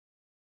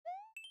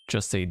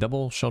just a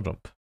double shell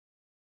jump.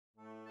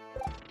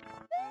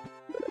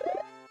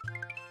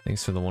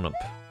 Thanks for the 1-up.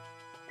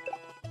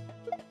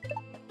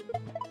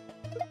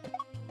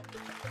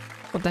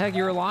 What the heck,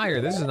 you're a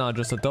liar. This is not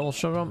just a double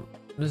shell jump.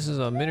 This is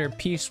a mid-air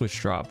P-switch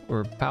drop,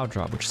 or pow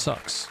drop, which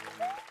sucks.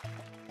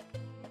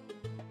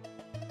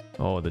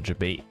 Oh, the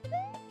debate.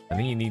 I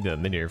think you need the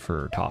mid-air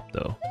for top,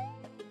 though.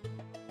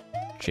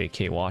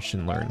 JK, watch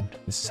and learn.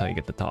 This is how you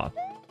get the top.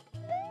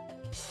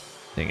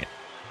 Dang it.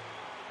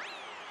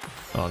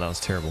 Oh, that was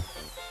terrible.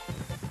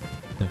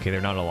 Okay,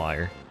 they're not a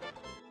liar.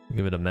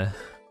 Give it a meh.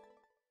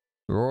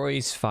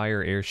 Roy's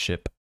Fire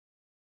Airship.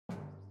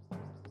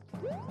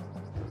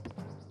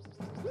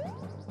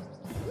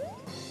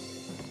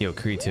 Yo,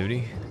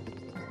 creativity.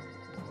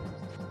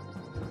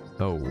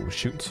 Oh,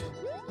 shoot.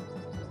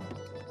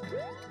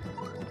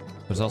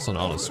 There's also an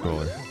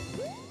auto-scroller.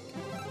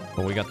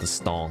 But we got the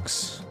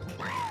stonks.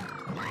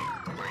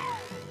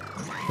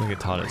 Look at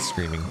Todd at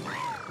screaming.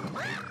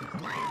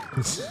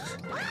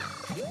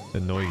 The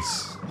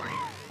noise.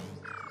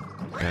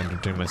 I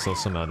entertained myself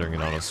somehow during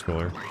an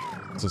auto-scroller.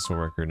 Is this a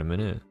record in a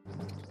minute?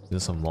 Is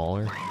this a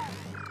mauler?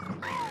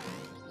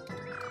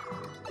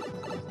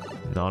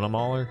 Not a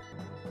mauler?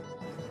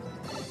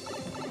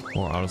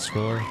 More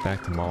auto-scroller,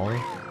 back to mauler.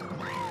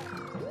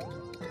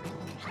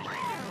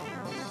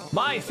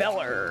 My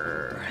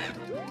feller!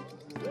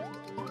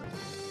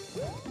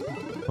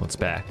 Oh, it's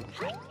back.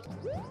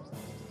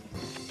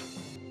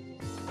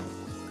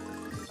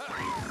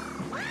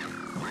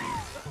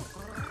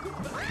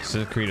 Is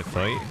this a creative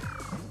fight?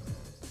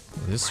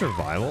 Is this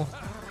survival?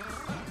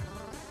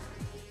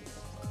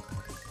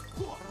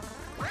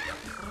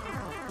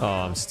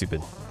 Oh, I'm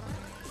stupid.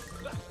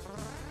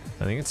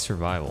 I think it's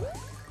survival.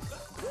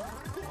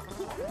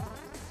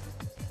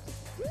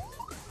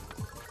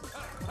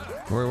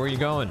 Where are you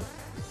going?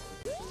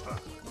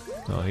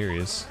 Oh, here he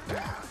is.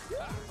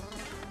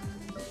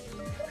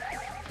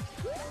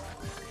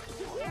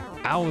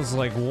 I was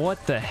like,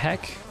 what the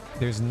heck?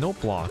 There's no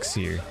blocks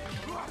here.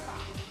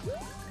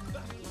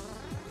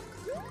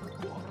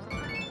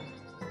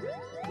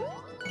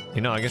 You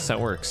know, I guess that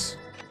works.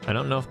 I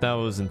don't know if that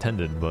was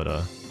intended, but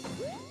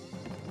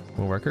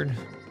world record?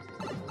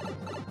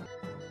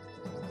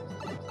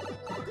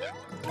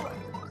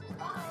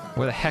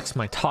 Where the heck's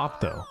my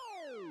top though?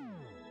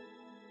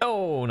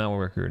 Oh, now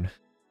world record.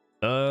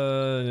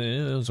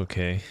 It was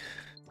okay.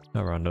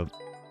 I'll round up.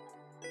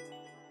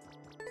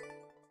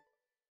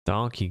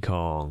 Donkey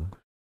Kong.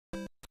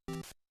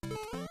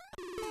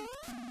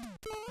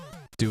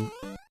 Dude.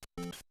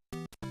 I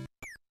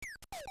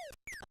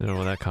don't know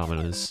what that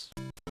comment is.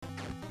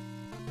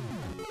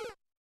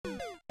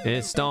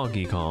 It's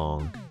Donkey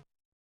Kong.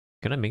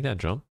 Can I make that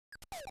jump?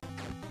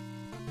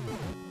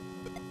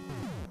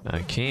 I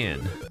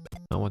can.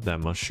 I want that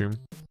mushroom.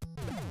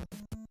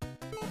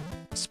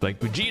 Spike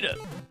Vegeta.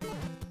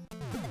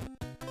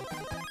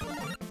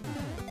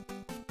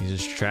 He's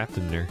just trapped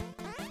in there.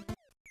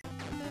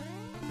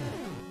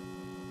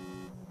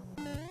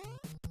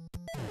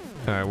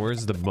 Alright,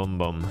 where's the Bum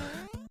Bum?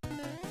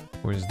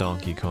 Where's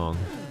Donkey Kong?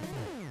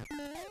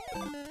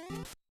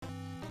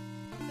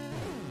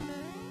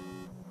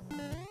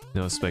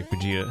 No Spike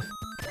Vegeta.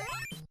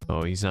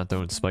 Oh, he's not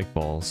throwing spike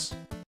balls.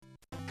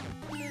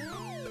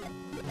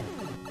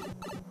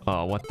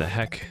 Oh, what the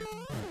heck?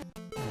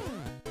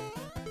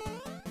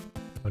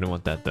 I don't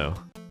want that though.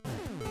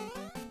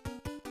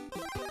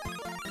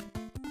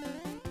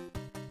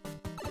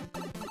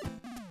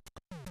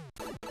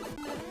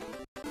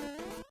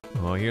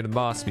 Oh, I hear the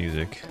boss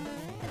music.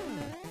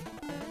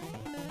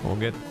 We'll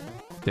get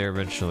there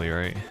eventually,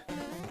 right?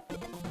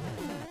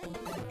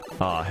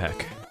 Aw,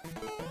 heck.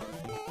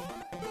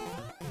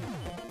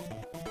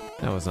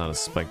 That was not a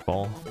spike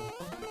ball.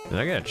 Did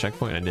I get a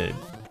checkpoint? I did.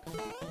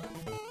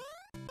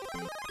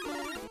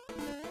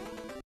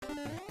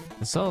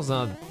 The cell's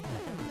not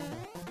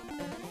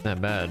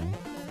that bad.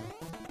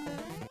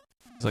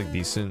 It's like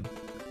decent.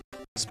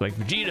 Spike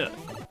Vegeta!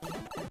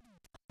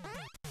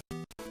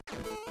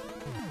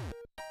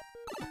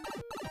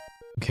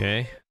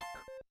 Okay.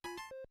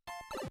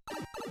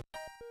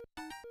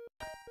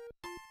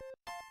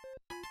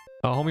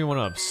 Oh, homie went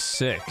up.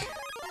 Sick.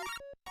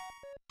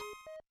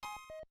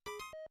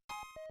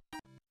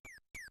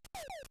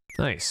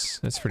 Nice.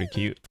 That's pretty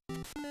cute.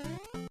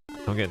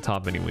 I'll get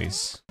top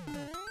anyways.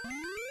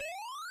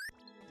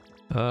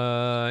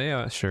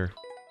 Yeah, sure.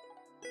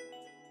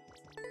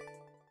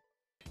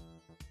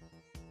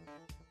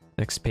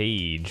 Next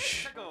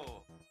page.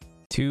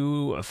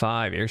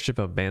 2-5 Airship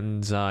of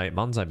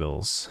Bonsai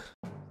Bills.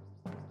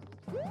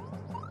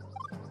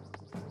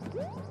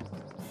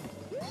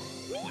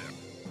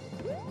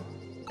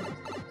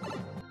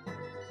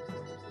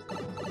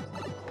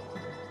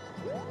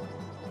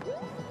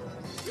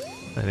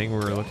 I think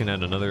we're looking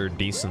at another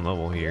decent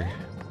level here.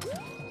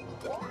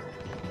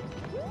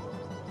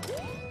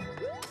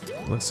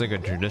 Looks like a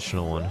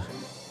traditional one.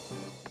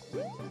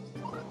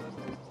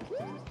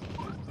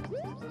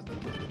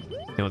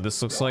 You know what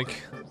this looks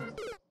like?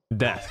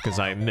 Death, because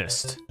I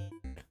missed.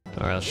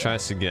 Alright, let's try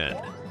this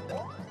again.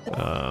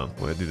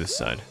 We'll do this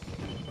side.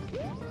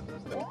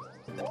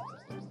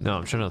 No,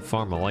 I'm trying to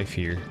farm a life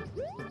here.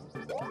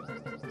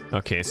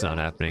 Okay, it's not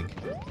happening.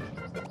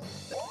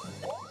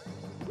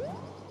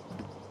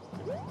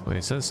 Wait,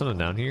 is there something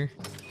down here?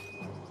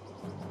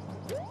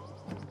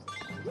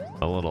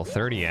 A little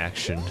 30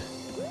 action.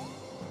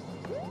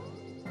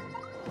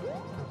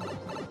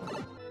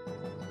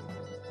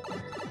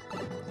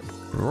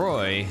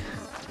 Roy!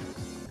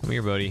 Come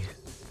here, buddy.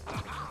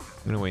 I'm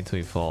gonna wait until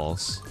he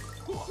falls.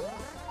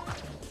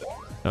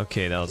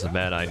 Okay, that was a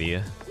bad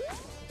idea.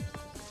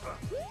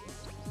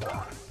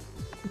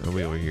 Are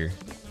we over here?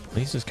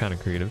 This is kind of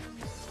creative.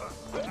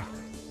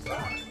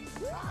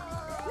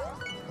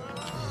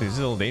 This is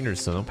a little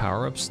dangerous though. No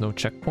power-ups, no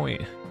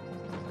checkpoint.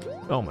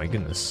 Oh my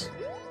goodness.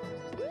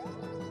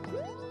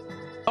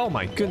 Oh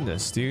my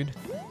goodness, dude.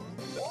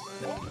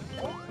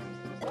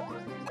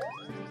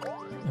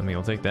 I mean,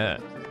 I'll take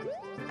that.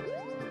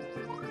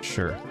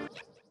 Sure.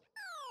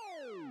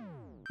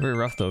 Very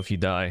rough though if you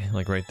die,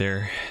 like right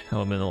there. I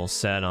would have been a little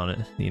sad on it,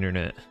 the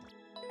internet.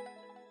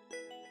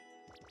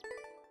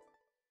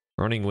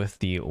 Running with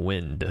the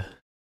wind.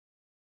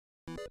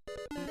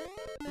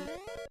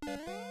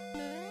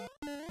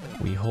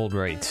 We hold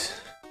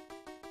right.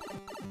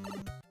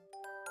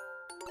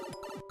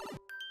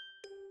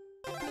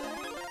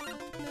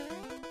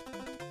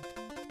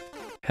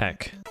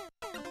 Heck.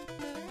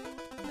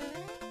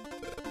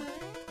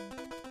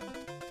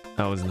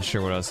 I wasn't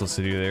sure what I was supposed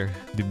to do there.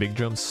 Do big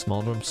jumps,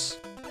 small jumps?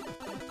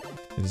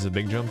 Is this a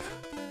big jump?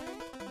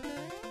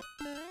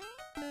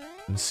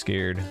 I'm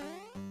scared.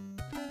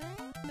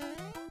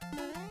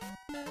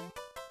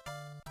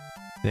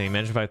 Dang,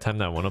 imagine if I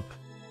timed that one up.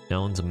 That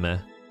one's a meh.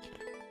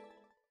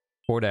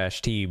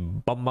 4-T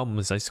Bum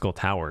Bum's Icicle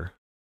Tower.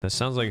 That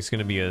sounds like it's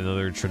gonna be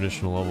another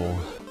traditional level.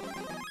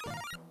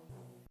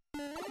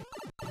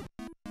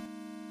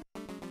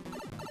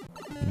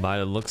 By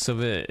the looks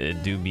of it,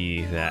 it do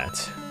be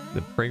that.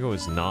 The Prego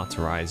is not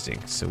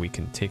rising, so we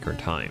can take our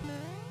time.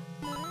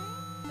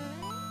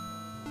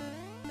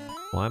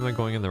 Why am I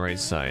going on the right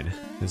side?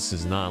 This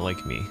is not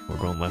like me. We're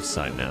going left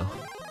side now.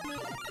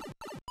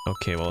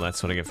 Okay, well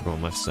that's what I get for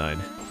going left side.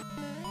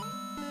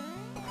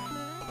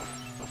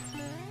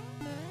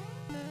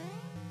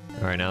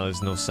 Alright, now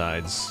there's no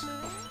sides.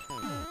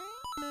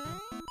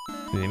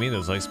 They made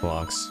those ice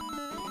blocks.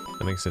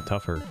 That makes it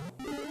tougher.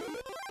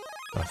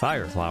 A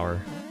fire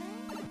flower.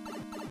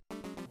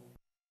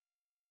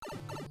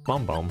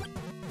 Bomb bomb.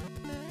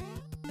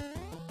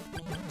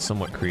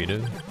 Somewhat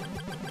creative.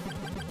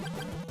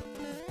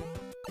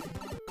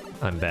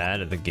 I'm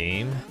bad at the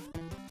game.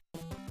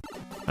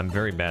 I'm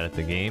very bad at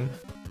the game.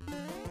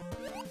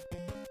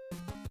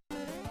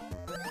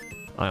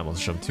 I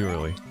almost jumped too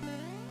early.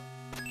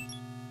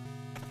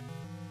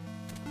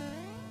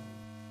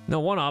 No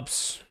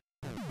one-ups.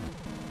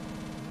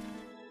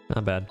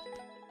 Not bad.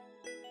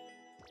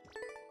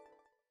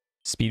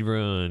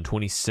 Speedrun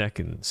 20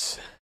 seconds.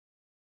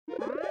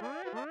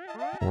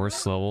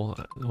 Worst level.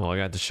 Well, I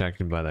got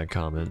distracted by that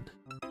comment.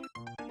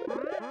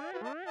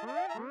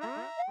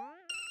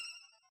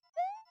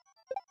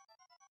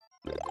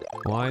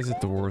 Why is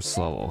it the worst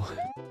level?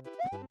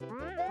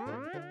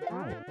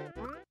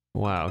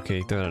 Wow,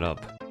 okay, throw that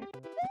up.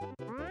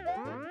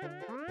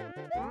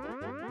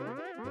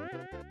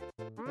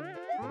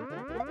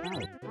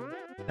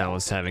 I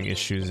was having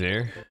issues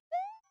there.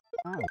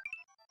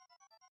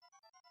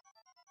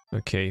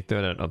 Okay,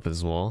 throw that up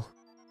as well.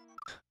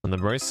 On the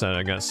bright side,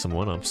 I got some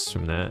one-ups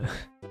from that.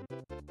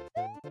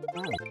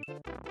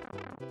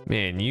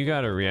 Man, you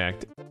gotta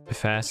react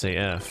fast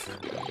AF.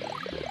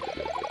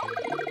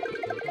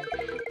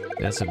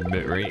 That's a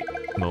bit rate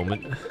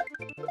moment.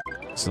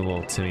 It's a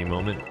little Timmy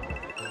moment.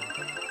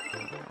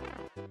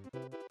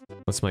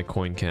 What's my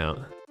coin count?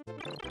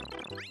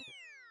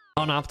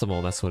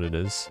 Unoptimal, that's what it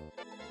is.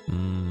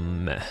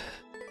 Meh.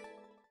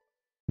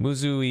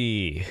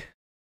 Muzui.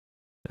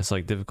 That's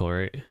like difficult,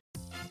 right?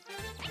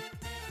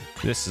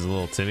 This is a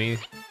little Timmy.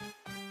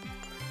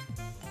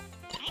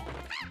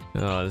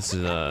 Oh, this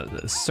is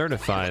a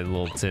certified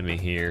little Timmy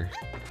here.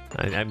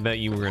 I bet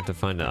you we're going to have to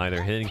find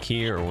either hidden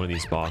key or one of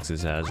these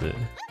boxes has it.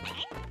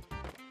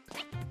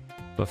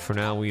 But for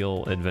now,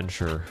 we'll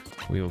adventure.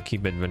 We will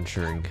keep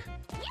adventuring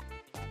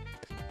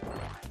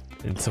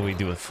until we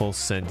do a full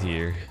send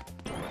here.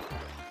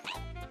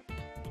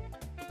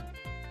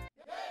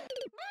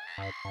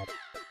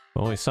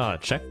 Well, we saw a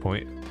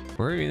checkpoint.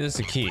 Where is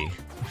the key?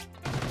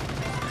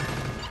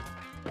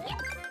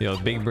 Yo,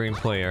 big brain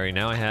play. Alright,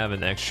 now I have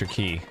an extra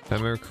key. If I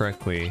remember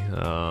correctly,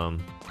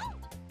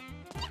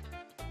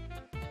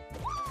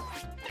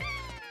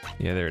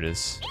 yeah, there it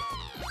is.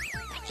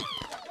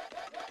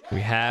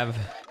 We have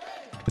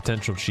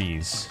potential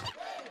cheese.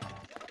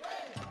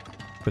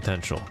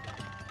 Potential.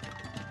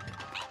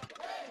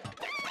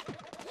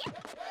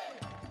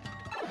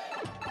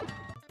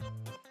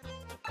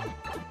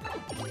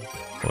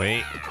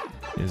 Wait,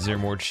 is there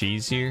more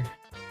cheese here?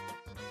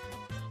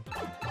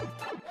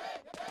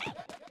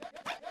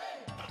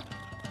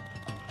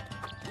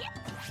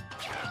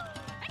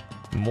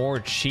 More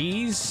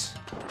cheese?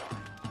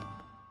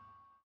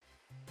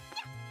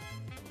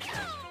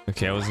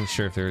 Okay, I wasn't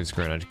sure if there was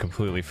granite. I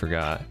completely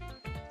forgot.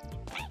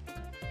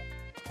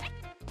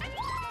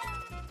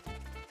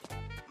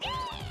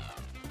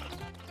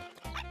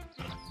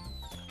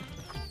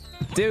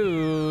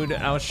 Dude,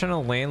 I was trying to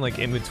land like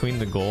in between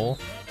the goal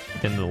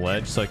and the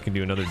ledge so I could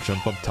do another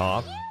jump up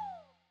top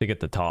to get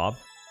the top.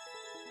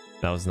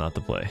 That was not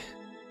the play.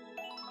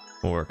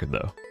 We'll work it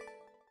though.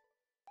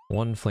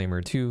 1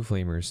 flamer, 2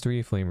 flamers,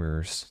 3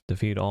 flamers.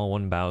 Defeat all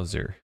 1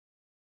 Bowser.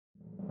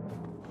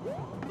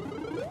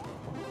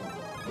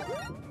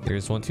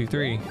 There's 1, 2,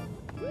 3.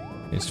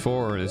 There's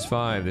 4, there's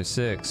 5, there's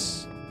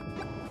 6.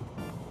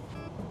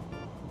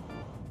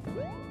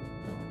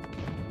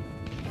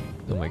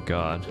 Oh my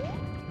god.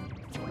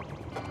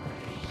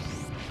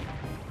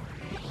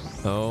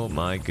 Oh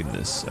my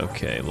goodness.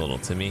 Okay, little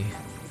Timmy.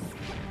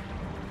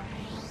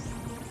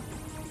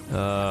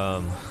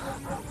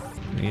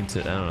 We need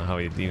to, I don't know how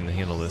we even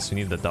handle this. We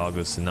need the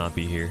doggos to not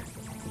be here.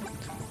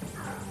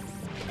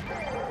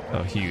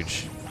 Oh,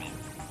 huge.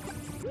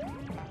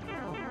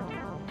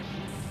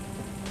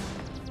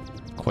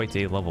 Quite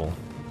a level.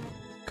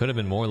 Could have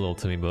been more little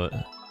Timmy, but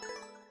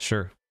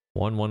sure.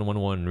 1, 1, 1,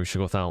 1. We should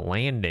go without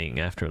landing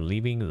after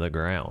leaving the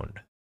ground.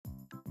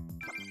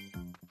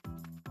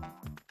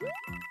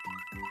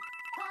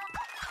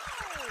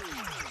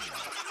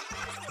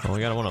 Oh, we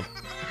got a 1-up.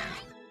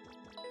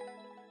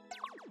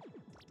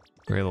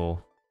 Very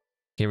little.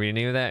 Can't read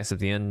any of that except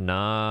the end.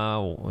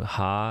 Na-ha-su.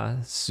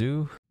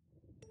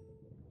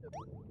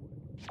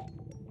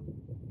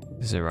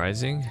 Is it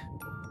rising?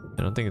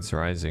 I don't think it's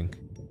rising.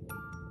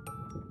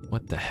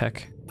 What the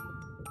heck?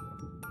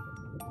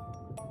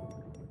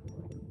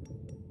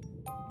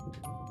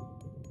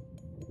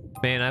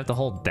 Man, I have to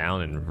hold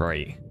down and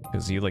right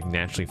because you like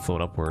naturally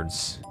float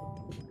upwards.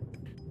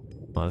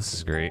 Oh, this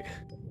is great.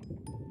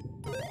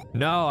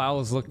 No, I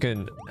was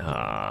looking.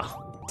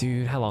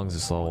 Dude, how long is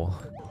this level?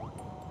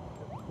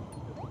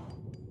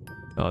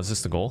 Oh, is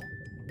this the goal?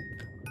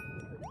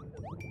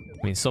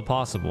 I mean, still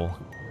possible.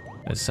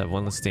 I just have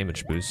 1 less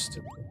damage boost.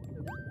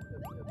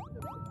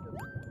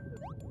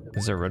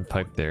 Is there a red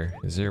pipe there?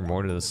 Is there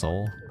more to this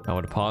level? I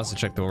would pause to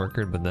check the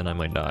record, but then I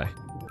might die.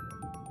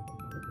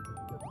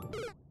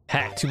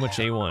 Hack, too much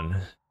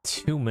A1.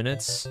 2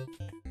 minutes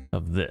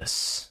of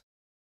this.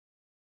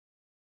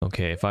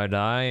 Okay, if I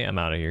die, I'm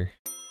out of here.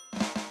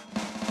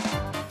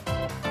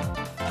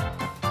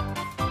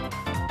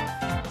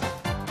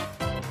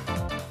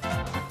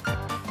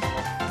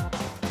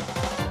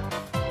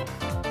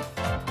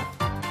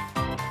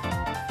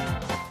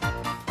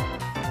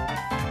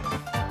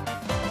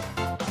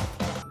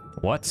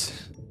 What?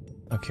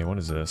 Okay, what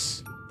is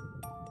this?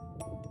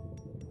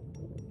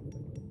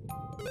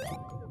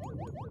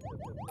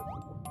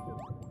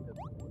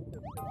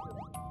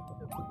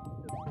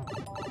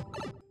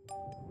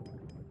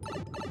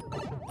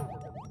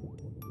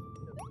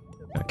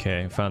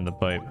 Okay, found the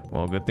pipe.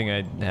 Well, good thing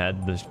I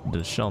had the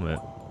shelmet,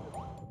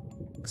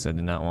 because I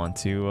did not want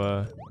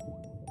to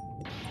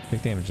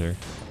take damage there.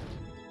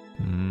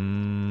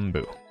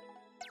 Boo.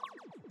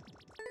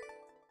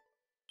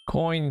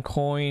 Coin,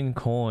 coin,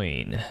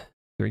 coin.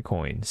 3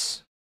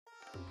 coins.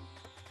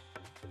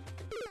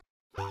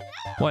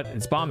 What?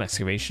 It's bomb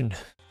excavation.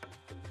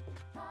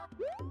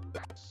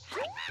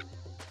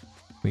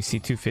 We see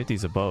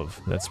 250s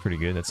above. That's pretty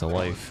good. That's a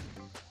life.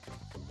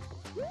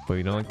 But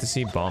we don't like to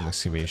see bomb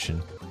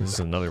excavation. This is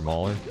another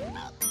mauler.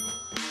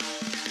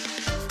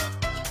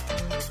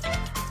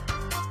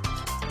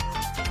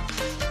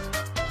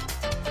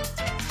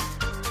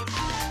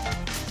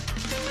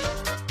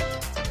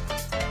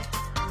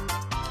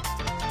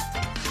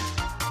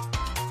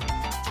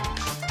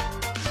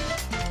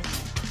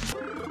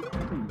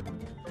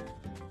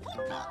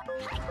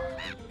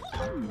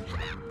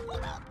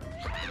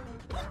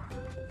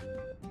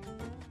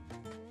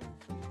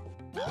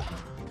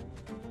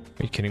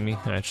 Are you kidding me?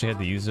 I actually had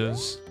to use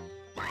those.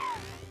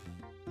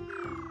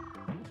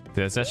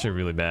 That's actually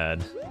really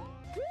bad.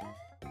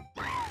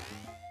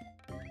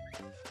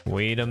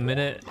 Wait a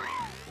minute.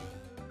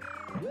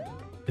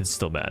 It's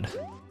still bad.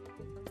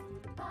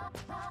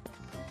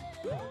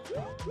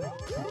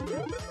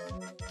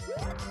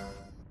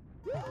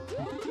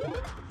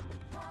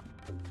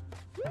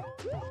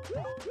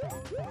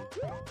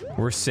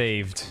 We're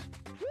saved.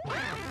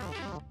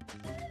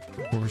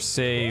 We're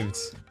saved.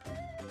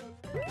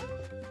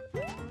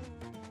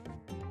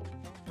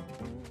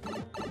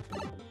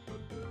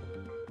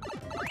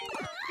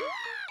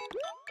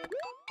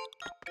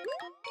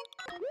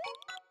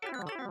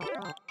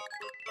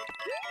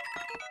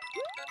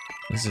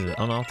 This is an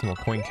unoptimal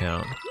coin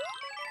count.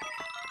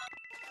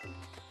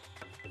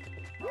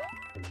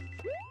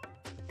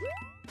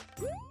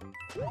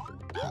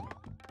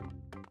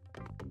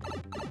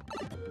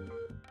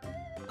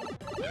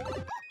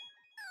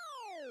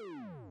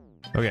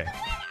 Okay.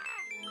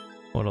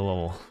 What a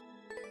level.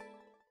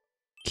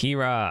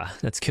 Kira.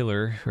 That's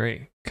killer,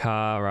 right?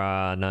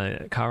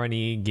 Karanigero?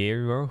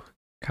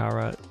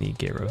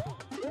 Karanigero.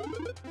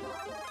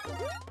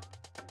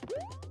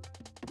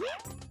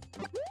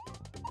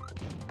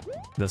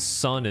 The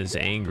sun is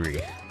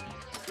angry.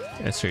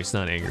 That's right, it's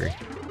not angry.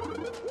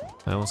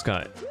 I almost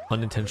got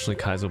unintentionally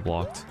Kaizo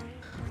blocked.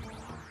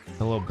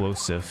 Hello,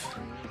 Blowsif.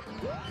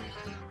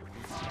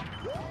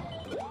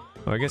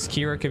 Oh, I guess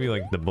Kira could be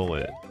like the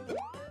bullet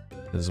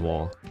as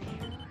well.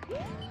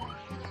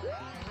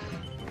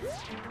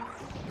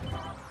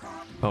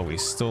 Oh, we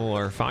stole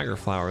our fire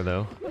flower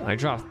though. I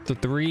dropped the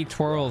 3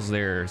 twirls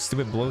there.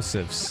 Stupid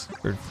blowsifs.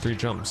 Or 3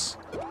 jumps.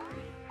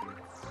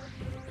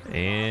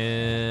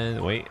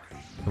 And wait.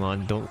 Come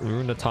on, don't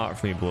ruin the top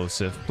for me,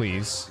 blowsif,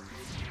 please.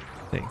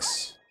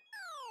 Thanks.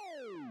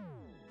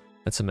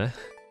 That's a meh.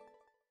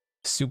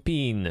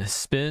 Supine.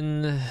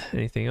 Spin.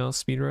 Anything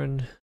else?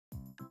 Speedrun?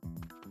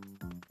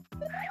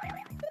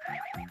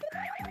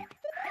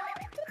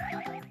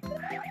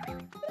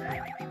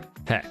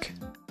 Heck.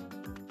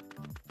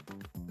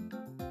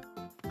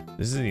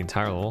 This is the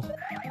entire level?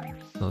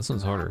 Oh, this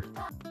one's harder.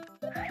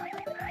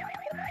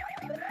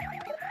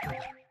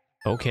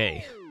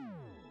 Okay.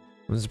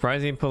 I'm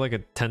surprised they didn't put like a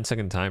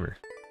 10-second timer.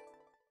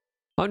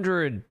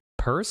 100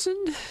 person?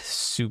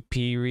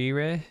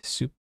 Superiore?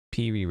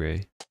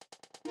 Superiore.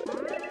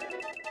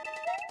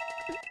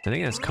 I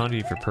think that's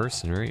kanji for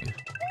person, right?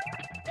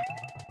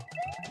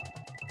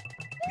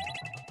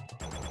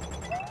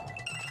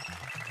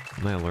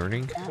 Am I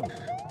learning?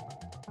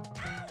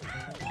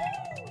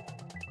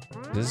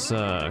 This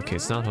okay,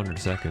 it's not 100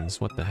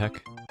 seconds. What the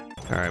heck?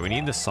 Alright, we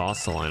need the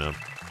sauce to line up.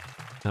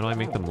 How do I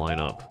make them line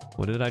up?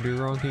 What did I do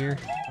wrong here?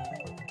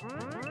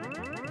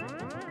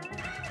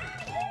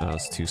 That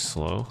was too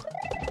slow.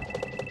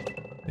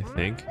 I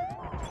think.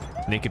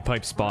 Naked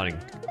pipe spotting.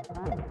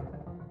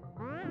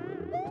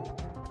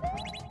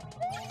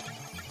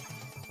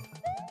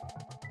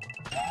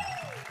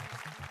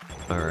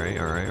 Alright,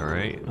 alright,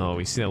 alright. Oh,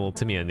 we see that little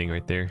Timmy ending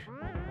right there.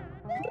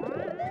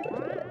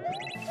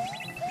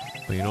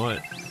 Well, you know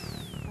what?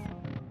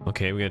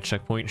 Okay, we got a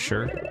checkpoint,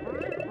 sure.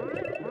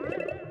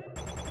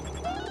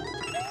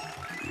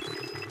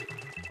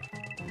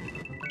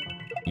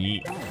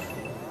 Yeet.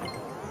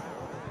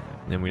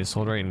 And then we just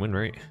hold right and win,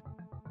 right?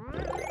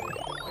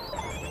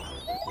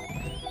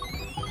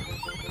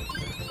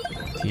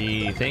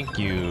 Thank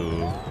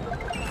you.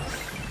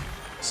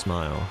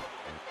 Smile.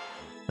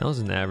 That was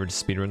an average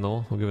speedrun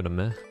level. We'll give it a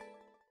meh.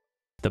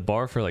 The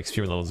bar for like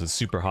speedrun levels is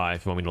super high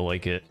if you want me to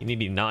like it. You need to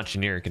be not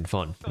generic and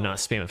fun, not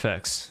spam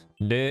effects.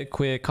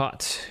 Liquid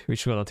caught.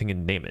 Reach without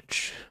taking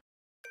damage.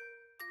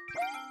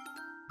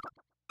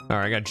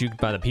 Alright, I got juked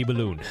by the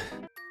P-Balloon.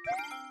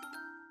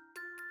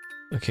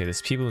 Okay,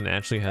 this P-Balloon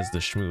actually has the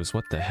schmooze.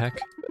 What the heck?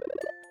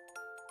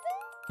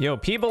 Yo,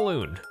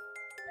 P-Balloon!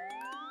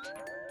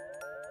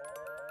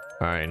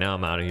 Alright, now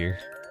I'm out of here.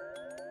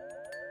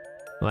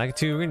 Like,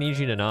 we're gonna need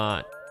you to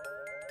not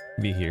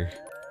be here.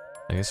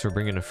 I guess we're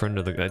bringing a friend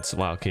to the... That's...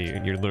 Wow,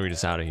 okay, you're literally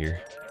just out of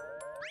here.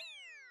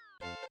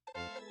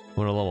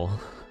 What a level.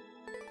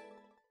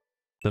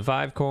 The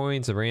 5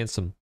 coins of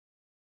ransom.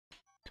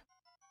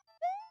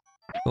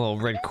 A little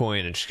red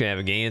coin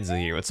extravaganza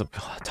here. What's up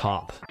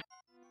top?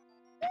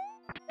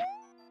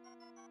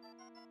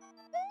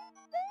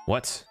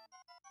 What?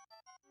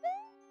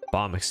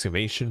 Bomb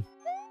excavation?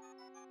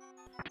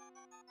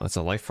 That's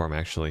a life form,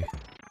 actually.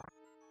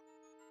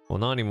 Well,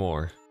 not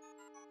anymore.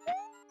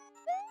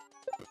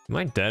 Am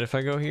I dead if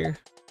I go here?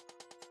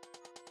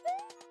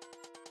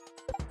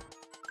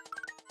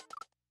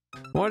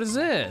 What is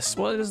this?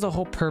 What is the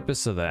whole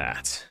purpose of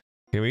that?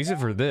 Okay, we use it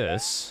for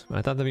this.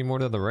 I thought there'd be more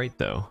to the right,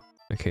 though.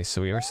 Okay,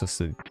 so we are supposed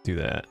to do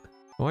that.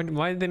 Why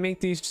did they make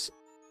these?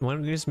 Why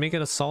don't they just make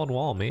it a solid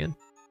wall, man?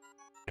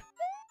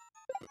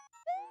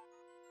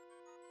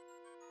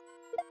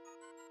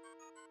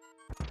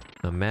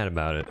 I'm mad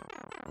about it.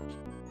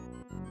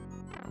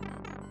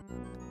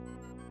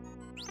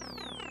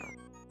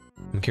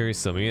 I'm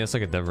curious though, maybe that's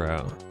like a dev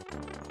route.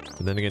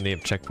 But then again, they have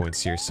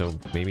checkpoints here, so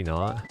maybe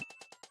not.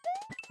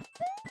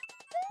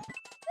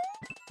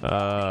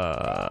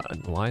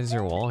 Why is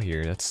there a wall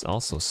here? That's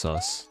also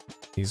sus.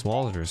 These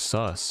walls are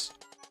sus.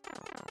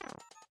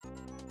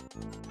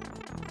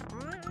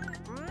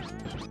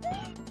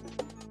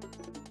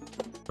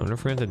 I wonder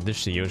if we're going to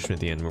ditch the Yoshi at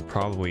the end. We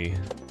probably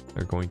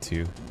are going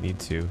to need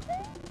to.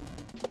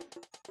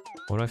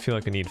 What do I feel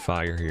like I need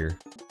fire here?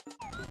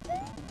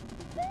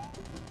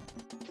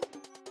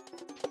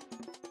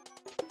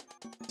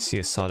 See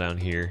a saw down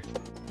here.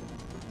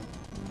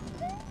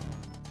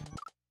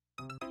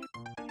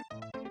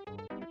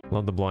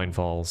 Love the blind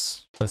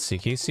falls. Let's see,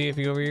 can you see if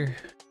you go over here?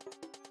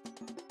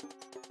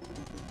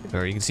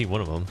 Or you can see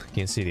one of them.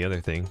 Can't see the other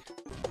thing.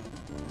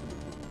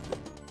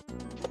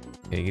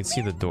 Yeah, you can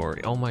see the door.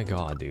 Oh my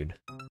god, dude.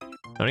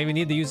 I don't even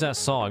need to use that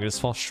saw. I can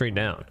just fall straight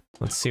down.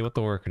 Let's see what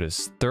the workout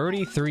is.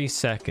 33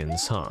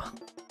 seconds, huh?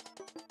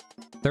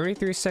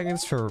 33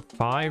 seconds for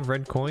 5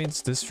 red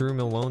coins. This room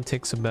alone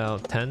takes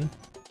about 10.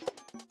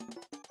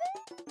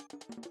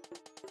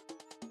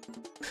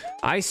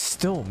 I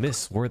still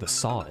miss where the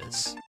saw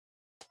is.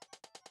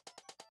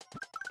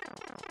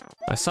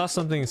 I saw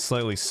something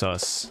slightly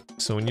sus.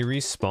 So when you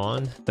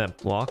respawn, that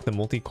block, the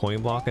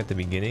multi-coin block at the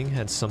beginning,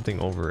 had something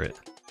over it.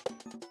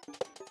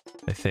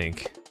 I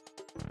think.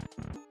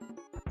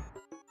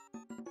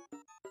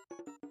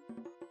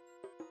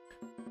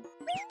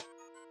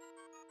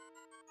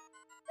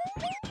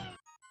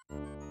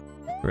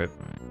 Rip.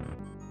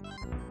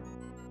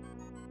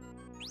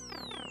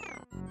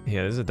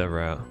 Yeah, this is a dev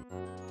route.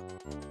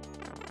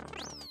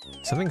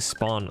 Something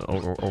spawned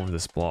over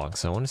this block,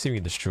 so I want to see if we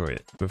can destroy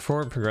it.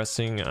 Before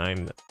progressing,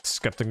 I'm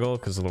skeptical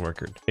because of the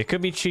record. It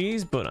could be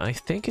cheese, but I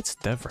think it's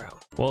dev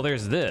route. Well,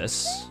 there's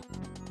this.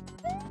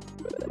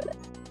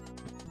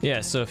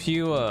 Yeah, so if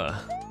you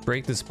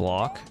break this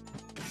block,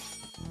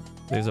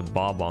 there's a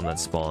bob bomb that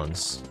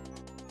spawns.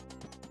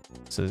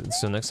 So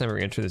next time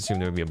we enter this room,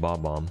 there will be a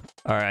bob bomb.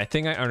 All right, I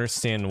think I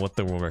understand what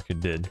the world record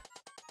did.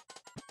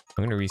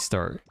 I'm gonna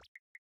restart.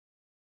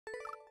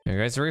 You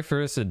guys ready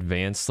for this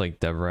advanced like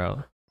dev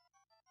route?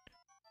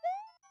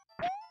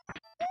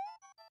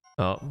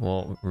 Oh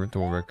well, we're at the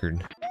world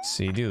record.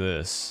 So you do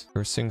this.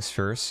 First things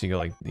first, you go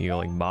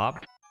like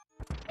bop.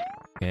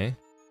 Okay.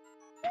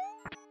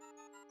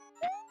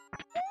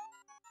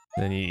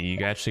 Then you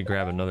actually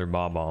grab another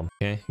bob bomb.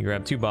 Okay, you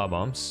grab 2 bob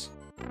bombs.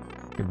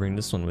 You bring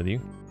this one with you.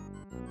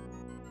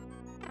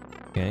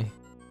 Okay.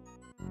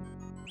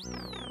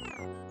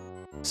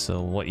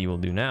 So what you will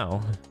do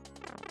now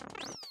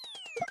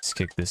is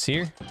kick this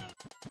here.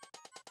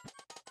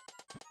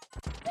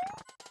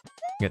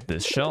 Get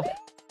this shell.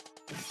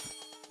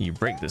 You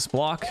break this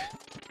block.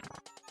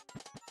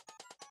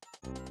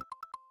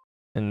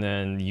 And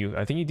then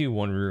I think you do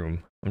 1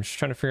 room. I'm just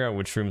trying to figure out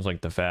which room's like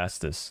the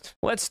fastest.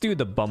 Let's do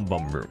the bum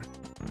bum room.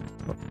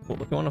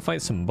 You want to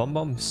fight some bum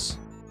bums?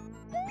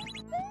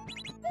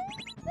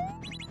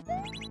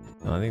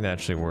 Oh, I think that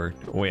actually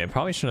worked. Wait, I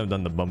probably shouldn't have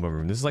done the bum bum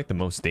room. This is like the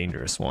most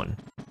dangerous one.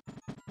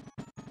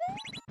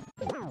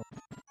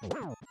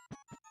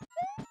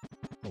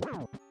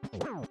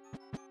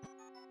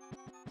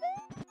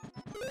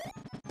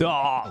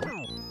 Oh!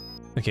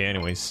 Okay,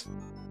 anyways.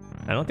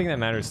 I don't think that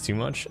matters too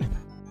much.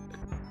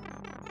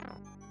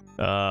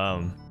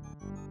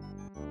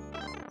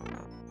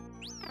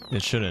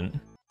 It shouldn't.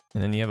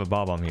 And then you have a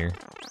bob bomb here.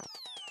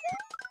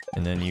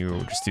 And then you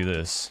just do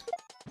this.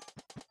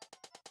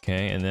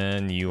 Okay, and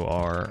then you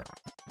are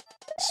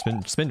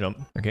spin jump.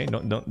 Okay,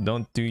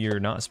 don't do your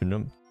not spin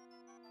jump.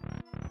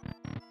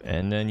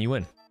 And then you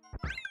win.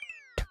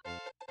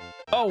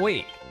 Oh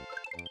wait.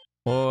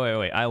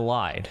 Wait, I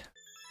lied.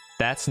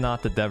 That's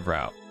not the dev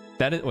route.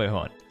 That is, wait,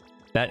 hold on.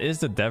 That is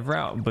the dev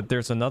route, but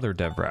there's another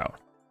dev route.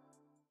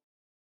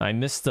 I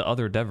missed the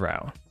other dev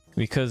route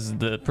because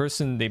the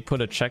person, they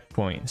put a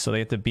checkpoint, so they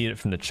have to beat it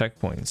from the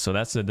checkpoint. So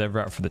that's the dev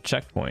route for the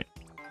checkpoint.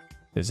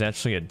 There's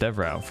actually a dev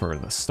route for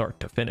the start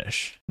to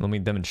finish. Let me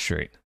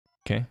demonstrate.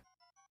 Okay.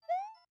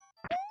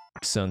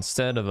 So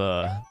instead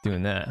of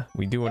doing that,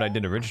 we do what I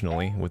did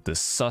originally with the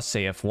sus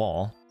AF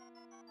wall.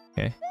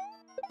 Okay.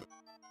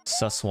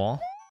 Sus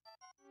wall.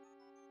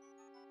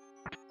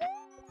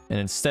 And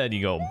instead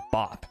you go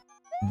bop.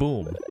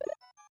 Boom.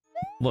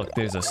 Look,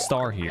 there's a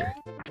star here.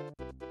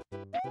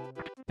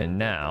 And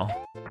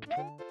now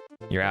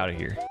you're out of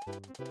here.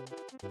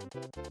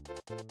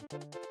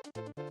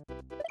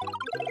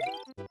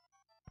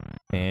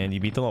 And you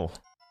beat the level.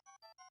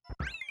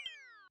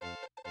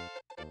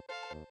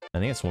 I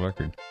think it's world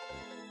record.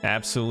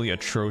 Absolutely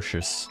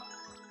atrocious.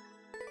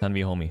 Time to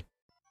be a homie.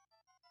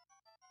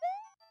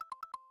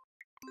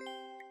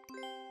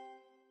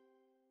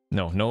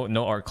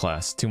 No art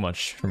class. Too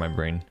much for my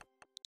brain.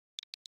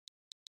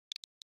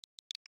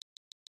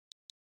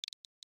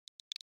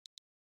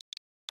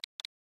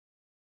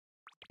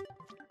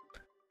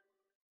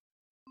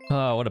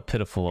 Oh, what a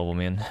pitiful level,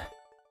 man.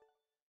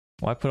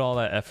 Why put all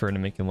that effort into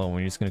making a level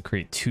when you're just gonna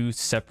create 2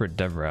 separate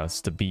dev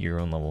routes to beat your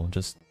own level?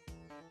 Just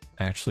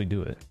actually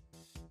do it.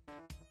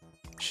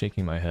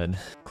 Shaking my head.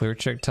 Clear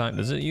check time.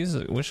 Does it use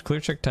which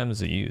clear check time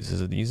does it use?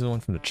 Does it use the one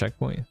from the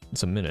checkpoint?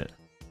 It's a minute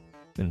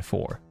and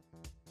 4,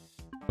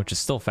 which is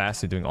still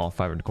faster doing all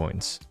 500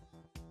 coins.